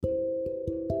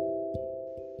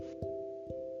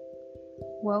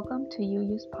Welcome to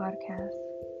UU's podcast,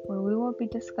 where we will be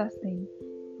discussing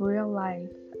real life,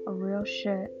 a real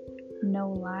shit, no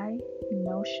lie,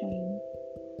 no shame.